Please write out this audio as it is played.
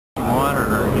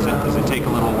done, or does it take a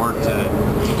little work to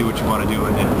do what you want to do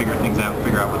and figure things out,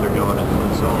 figure out what they're doing?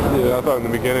 And so yeah, I thought in the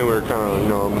beginning we were kind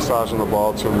of massaging the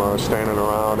ball too much, standing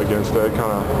around against it,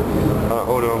 kind of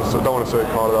holding them. So don't want to say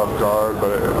caught it off guard,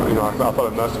 but I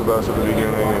thought it messed with us at the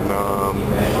beginning,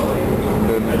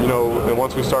 and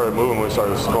once we started moving, we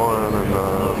started scoring, and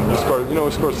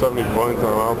we scored 70 points. And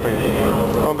I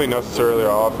don't think necessarily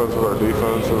our offense or our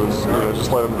defense. It was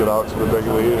just let them get out to the big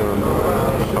lead,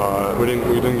 and we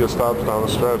didn't get stops down the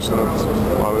stretch, and that's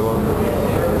why we lost.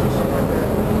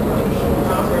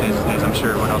 As I'm sure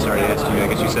everyone else already asked you, I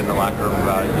guess you said in the locker room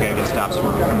about you got to get stops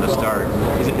from the start.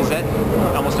 Is that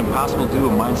almost impossible to do, a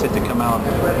mindset to come out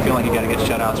feeling like you got to get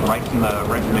shutouts right from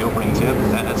the opening tip?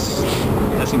 That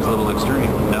seems a little extreme.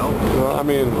 No? Well, I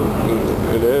mean,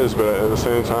 it is, but at the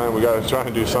same time, we got to try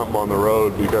and do something on the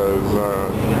road because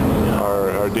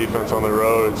our defense on the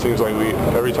road, it seems like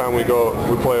every time we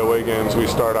play away games, we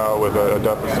start out with a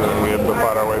deficit and we have to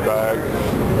fight our way back.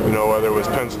 Whether it was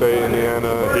Penn State,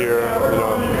 Indiana, here,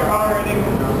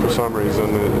 for some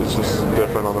reason, it's just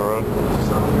different on the road.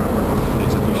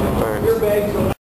 Thanks.